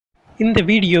இந்த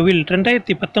வீடியோவில்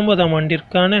 2019ஆம்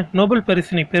ஆண்டிற்கான நோபல்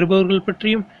பரிசினை பெறுபவர்கள்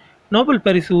பற்றியும் நோபல்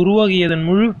பரிசு உருவாகியதன்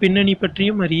முழு பின்னணி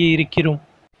பற்றியும் அறிய இருக்கிறோம்.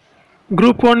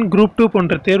 குரூப் 1, குரூப் 2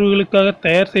 போன்ற தேர்வுகளுக்காக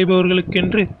தயார்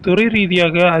செய்பவர்களுக்கென்று துறை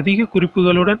ரீதியாக அதிக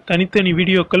குறிப்புகளுடன் தனித்தனி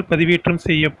வீடியோக்கள் பதிவேற்றம்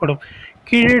செய்யப்படும்.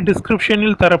 கீழே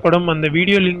டிஸ்கிரிப்ஷனில் தரப்படும் அந்த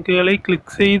வீடியோ லிங்குகளை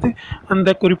கிளிக் செய்து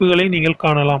அந்த குறிப்புகளை நீங்கள்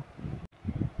காணலாம்.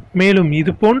 மேலும்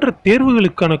இது போன்ற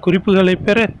தேர்வுகளுக்கான குறிப்புகளை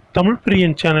பெற தமிழ்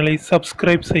பிரியன் சேனலை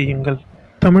சப்ஸ்கிரைப் செய்யுங்கள்.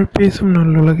 தமிழ் பேசும்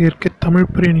நல்லுலகிற்கு தமிழ்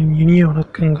பிரியனின் இனிய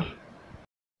வணக்கங்கள்.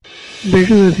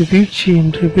 விழுவது வீழ்ச்சி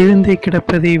என்று விழுந்தே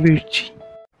கிடப்பதே வீழ்ச்சி.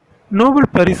 நோபல்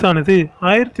பரிசானது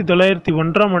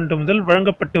 1901ஆம் ஆண்டு முதல்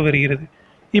வழங்கப்பட்டு வருகிறது.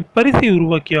 இப்பரிசை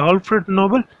உருவாக்கிய ஆல்ஃபிரட்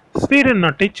நோபல் ஸ்வீடன்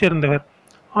நாட்டைச் சேர்ந்தவர்.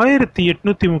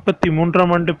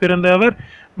 1833ஆம் ஆண்டு பிறந்த அவர்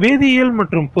வேதியியல்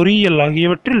மற்றும் பொறியியல்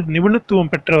ஆகியவற்றில்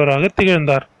நிபுணத்துவம் பெற்றவராக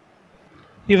திகழ்ந்தார்.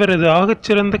 இவரது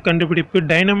ஆகச்சிறந்த கண்டுபிடிப்பு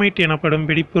டைனமைட் எனப்படும்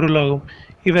வெடிப்பொருளாகும்.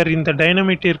 இவர் இந்த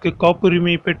டைனமைட்டிற்கு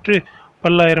காப்புரிமை பெற்று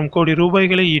பல்லாயிரம் கோடி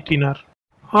ரூபாய்களை ஈட்டினார்.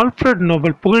 ஆல்ஃபிரட்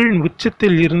நோபல் புகழின்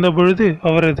உச்சத்தில் இருந்தபொழுது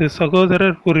அவரது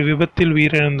சகோதரர் ஒரு விபத்தில்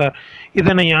உயிரிழந்தார்.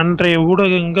 இதனை அன்றைய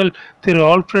ஊடகங்கள் திரு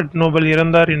ஆல்ஃபிரட் நோபல்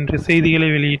இறந்தார் என்று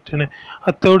செய்திகளை வெளியிட்டன.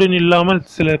 அத்தோடு நில்லாமல்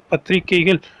சில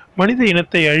பத்திரிகைகள் மனித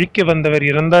இனத்தை அழிக்க வந்தவர்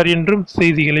இறந்தார் என்றும்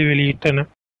செய்திகளை வெளியிட்டன.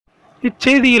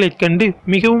 இச்செய்திகளைக் கண்டு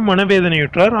மிகவும்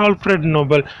மனவேதனையுற்றார் ஆல்ஃபிரட்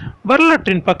நோபல்.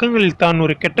 வரலாற்றின் பக்கங்களில் தான்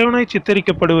ஒரு கெட்டவனாய்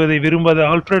சித்தரிக்கப்படுவதை விரும்பாத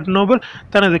ஆல்ஃபிரட் நோபல்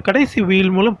தனது கடைசி உயில்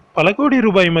மூலம் பல கோடி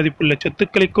ரூபாய் மதிப்புள்ள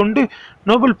சொத்துக்களை கொண்டு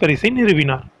நோபல் பரிசை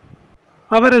நிறுவினார்.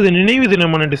 அவரது நினைவு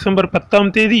தினமான டிசம்பர்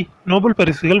 10ஆம் தேதி நோபல்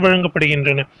பரிசுகள்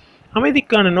வழங்கப்படுகின்றன.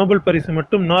 அமைதிக்கான நோபல் பரிசு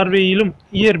மட்டும் நார்வேயிலும்,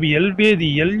 இயற்பியல்,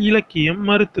 வேதியியல், இலக்கியம்,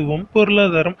 மருத்துவம்,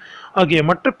 பொருளாதாரம் ஆகிய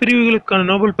மற்ற பிரிவுகளுக்கான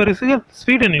நோபல் பரிசுகள்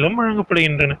ஸ்வீடனிலும்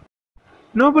வழங்கப்படுகின்றன.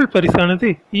 நோபல் பரிசானது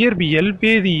இயற்பியல்,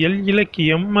 வேதியியல்,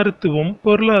 இலக்கியம், மருத்துவம்,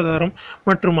 பொருளாதாரம்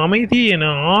மற்றும் அமைதி என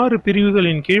 6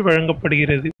 பிரிவுகளின் கீழ்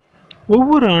வழங்கப்படுகிறது.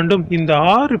 ஒவ்வொரு ஆண்டும் இந்த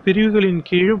 6 பிரிவுகளின்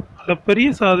கீழும் அளப்பரிய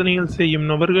சாதனைகள் செய்யும்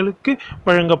நபர்களுக்கு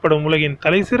வழங்கப்படும் உலகின்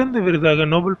தலைசிறந்த விருதாக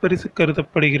நோபல் பரிசு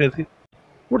கருதப்படுகிறது.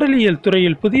 உடலியல்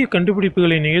துறையில் புதிய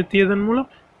கண்டுபிடிப்புகளை நிகழ்த்தியதன்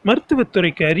மூலம்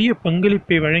மருத்துவத்துறைக்கு அரிய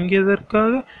பங்களிப்பை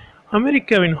வழங்கியதற்காக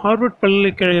அமெரிக்காவின் ஹார்வர்ட்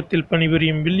பல்கலைக்கழகத்தில்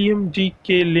பணிபுரியும் வில்லியம்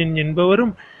G.K. லின்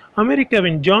என்பவரும்,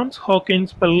 அமெரிக்காவின் ஜான்ஸ்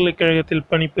ஹாக்கின்ஸ் பல்கலைக்கழகத்தில்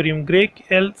பணிபுரியும் கிரேக்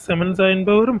எல் செமன்ஸா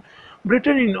என்பவரும்,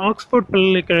 பிரிட்டனின் ஆக்ஸ்போர்ட்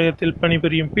பல்கலைக்கழகத்தில்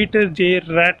பணிபுரியும் பீட்டர் ஜே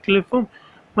ராட்கிளிஃபும்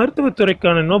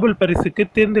மருத்துவத்துறைக்கான நோபல் பரிசுக்கு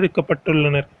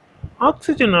தேர்ந்தெடுக்கப்பட்டுள்ளனர்.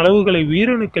 ஆக்சிஜன் அளவுகளை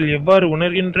உயிரணுக்கள் எவ்வாறு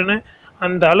உணர்கின்றன,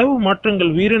 அந்த அளவு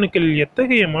மாற்றங்கள் உயிரணுக்களில்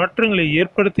எத்தகைய மாற்றங்களை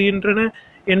ஏற்படுத்துகின்றன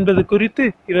என்பது குறித்து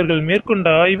இவர்கள் மேற்கொண்ட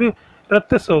ஆய்வு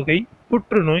இரத்த சோகை,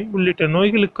 புற்றுநோய் உள்ளிட்ட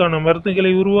நோய்களுக்கான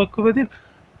மருந்துகளை உருவாக்குவதில்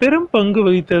பெரும் பங்கு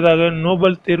வகித்ததாக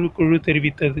நோபல் தேர்வுக்குழு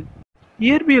தெரிவித்தது.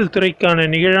 இயற்பியல் துறைக்கான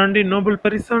நிகழாண்டின் நோபல்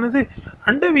பரிசானது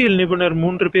அண்டவியல் நிபுணர்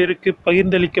 3 பேருக்கு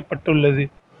பகிர்ந்தளிக்கப்பட்டுள்ளது.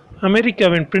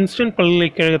 அமெரிக்காவின் பிரின்ஸ்டன்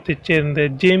பல்கலைக்கழகத்தைச் சேர்ந்த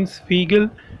ஜேம்ஸ் வீகல்,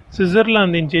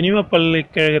 சுவிட்சர்லாந்தின் ஜெனீவா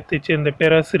பல்கலைக்கழகத்தைச் சேர்ந்த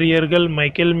பேராசிரியர்கள்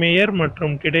மைக்கேல் மேயர்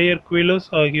மற்றும் டிடையர்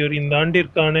குவிலோஸ் ஆகியோர் இந்த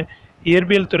ஆண்டிற்கான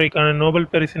இயற்பியல் துறைக்கான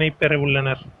நோபல் பரிசினை பெற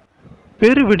உள்ளனர்.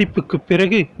 பெருவெடிப்புக்கு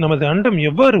பிறகு நமது அண்டம்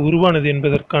எவ்வாறு உருவானது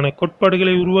என்பதற்கான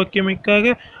கோட்பாடுகளை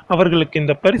உருவாக்கியமைக்காக அவர்களுக்கு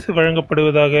இந்த பரிசு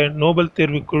வழங்கப்படுவதாக நோபல்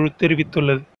தேர்வுக்குழு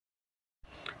தெரிவித்துள்ளது.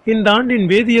 இந்த ஆண்டின்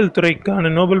வேதியியல்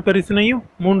துறைக்கான நோபல் பரிசினையும்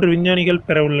 3 விஞ்ஞானிகள்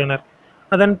பெற உள்ளனர்.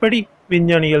 அதன்படி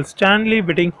விஞ்ஞானிகள் Stanley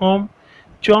விட்டிங்ஹாம்,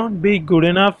 John B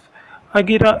குடெனாஃப்,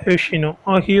 Akira Yoshino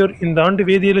ஆகியோர் இந்த ஆண்டு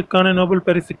வேதியியலுக்கான நோபல்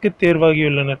பரிசுக்கு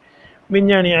தேர்வாகியுள்ளனர்.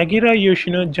 விஞ்ஞானி அகிரா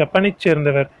யோஷினோ ஜப்பானைச்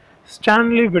சேர்ந்தவர்.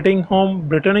 ஸ்டான்லி விட்டிங்ஹாம்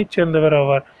பிரிட்டனைச் சேர்ந்தவர்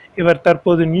ஆவார். இவர்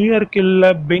தற்போது நியூயார்க்கில் உள்ள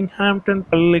பிங்ஹாம்டன்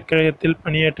பல்கலைக்கழகத்தில்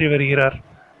பணியாற்றி வருகிறார்.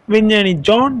 விஞ்ஞானி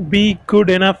ஜான் பி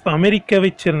குடெனாஃப்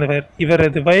அமெரிக்காவைச் சேர்ந்தவர்.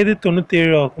 இவரது வயது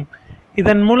 97 ஆகும்.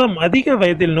 இதன் மூலம் அதிக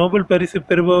வயதில் நோபல் பரிசு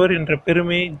பெறுபவர் என்ற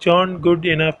பெருமையை ஜான்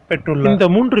குடெனாஃப் பெற்றுள்ளார். இந்த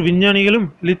 3 விஞ்ஞானிகளும்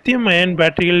லித்தியம் அயன்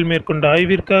பேட்டரிகளில் மேற்கொண்ட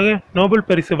ஆய்விற்காக நோபல்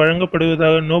பரிசு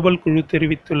வழங்கப்படுவதாக நோபல் குழு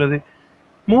தெரிவித்துள்ளது.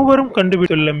 மூவரும்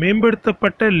கண்டுபிடித்துள்ள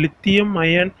மேம்படுத்தப்பட்ட லித்தியம்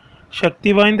அயன்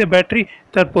சக்தி வாய்ந்த பேட்டரி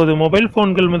தற்போது மொபைல்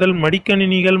போன்கள் முதல்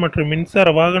மடிக்கணினிகள் மற்றும் மின்சார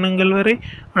வாகனங்கள் வரை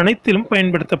அனைத்திலும்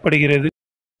பயன்படுத்தப்படுகிறது.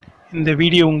 இந்த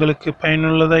வீடியோ உங்களுக்கு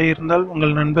பயனுள்ளதாக இருந்தால்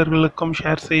உங்கள் நண்பர்களுக்கும்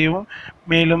ஷேர் செய்யவும்.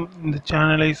 மேலும் இந்த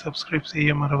சேனலை சப்ஸ்கிரைப்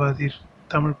செய்ய மறவாதீர்.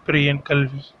 தமிழ் பிரியன்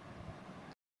கல்வி.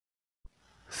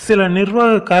 சில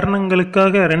நிர்வாக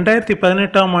காரணங்களுக்காக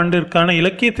 2018ஆம் ஆண்டிற்கான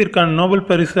இலக்கியத்திற்கான நோபல்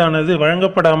பரிசானது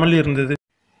வழங்கப்படாமல் இருந்தது.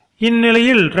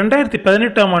 இந்நிலையில்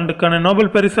 2018ஆம் ஆண்டுக்கான நோபல்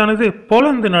பரிசானது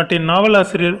போலந்து நாட்டின்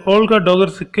நாவலாசிரியர் ஓல்கா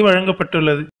டோகர்ஸுக்கு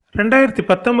வழங்கப்பட்டுள்ளது.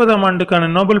 2019ஆம் ஆண்டுக்கான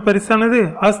நோபல் பரிசானது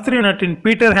ஆஸ்திரிய நாட்டின்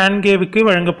பீட்டர் ஹான்கேவுக்கு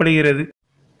வழங்கப்படுகிறது.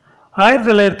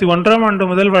 1901ஆம் ஆண்டு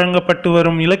முதல் வழங்கப்பட்டு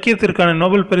வரும் இலக்கியத்திற்கான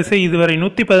நோபல் பரிசை இதுவரை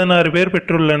 116 பேர்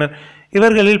பெற்றுள்ளனர்.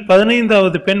 இவர்களில்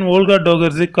 15வது பெண் ஓல்கா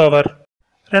டோகர்ஸிக் ஆவார்.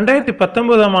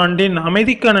 2019ஆம் ஆண்டின்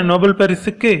அமைதிக்கான நோபல்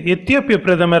பரிசுக்கு எத்தியோப்பிய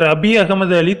பிரதமர் அபிய்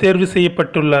அகமது அலி தேர்வு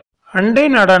செய்யப்பட்டுள்ளார். அண்டை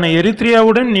நாடான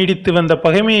எரித்ரியாவுடன் நீடித்து வந்த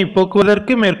பகைமையை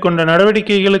போக்குவதற்கு மேற்கொண்ட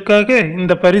நடவடிக்கைகளுக்காக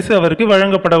இந்த பரிசு அவருக்கு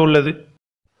வழங்கப்பட உள்ளது.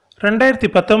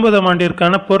 2019ஆம்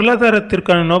ஆண்டிற்கான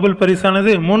பொருளாதாரத்திற்கான நோபல்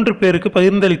பரிசானது 3 பேருக்கு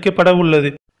பகிர்ந்தளிக்கப்பட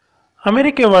உள்ளது.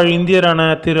 அமெரிக்க வாழ் இந்தியரான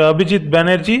திரு அபிஜித்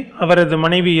பானர்ஜி, அவரது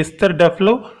மனைவி எஸ்தர்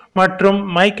டஃப்லோ மற்றும்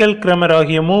மைக்கேல் கிரமர்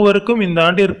ஆகிய மூவருக்கும் இந்த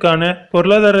ஆண்டிற்கான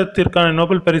பொருளாதாரத்திற்கான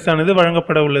நோபல் பரிசானது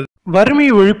வழங்கப்பட உள்ளது.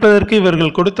 வறுமையை ஒழிப்பதற்கு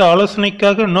இவர்கள் கொடுத்த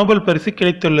ஆலோசனைக்காக நோபல் பரிசு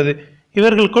கிடைத்துள்ளது.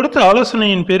 இவர்கள் கொடுத்த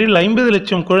ஆலோசனையின் பேரில் 50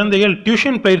 லட்சம் குழந்தைகள்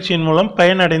டியூஷன் பயிற்சியின் மூலம்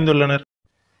பயனடைந்துள்ளனர்.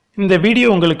 இந்த வீடியோ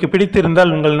உங்களுக்கு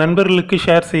பிடித்திருந்தால் உங்கள் நண்பர்களுக்கு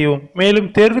ஷேர் செய்யவும்.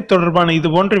 மேலும் தேர்வு தொடர்பான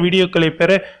இதுபோன்ற வீடியோக்களை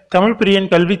பெற தமிழ்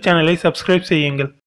பிரியன் கல்வி சேனலை சப்ஸ்கிரைப் செய்யுங்கள்.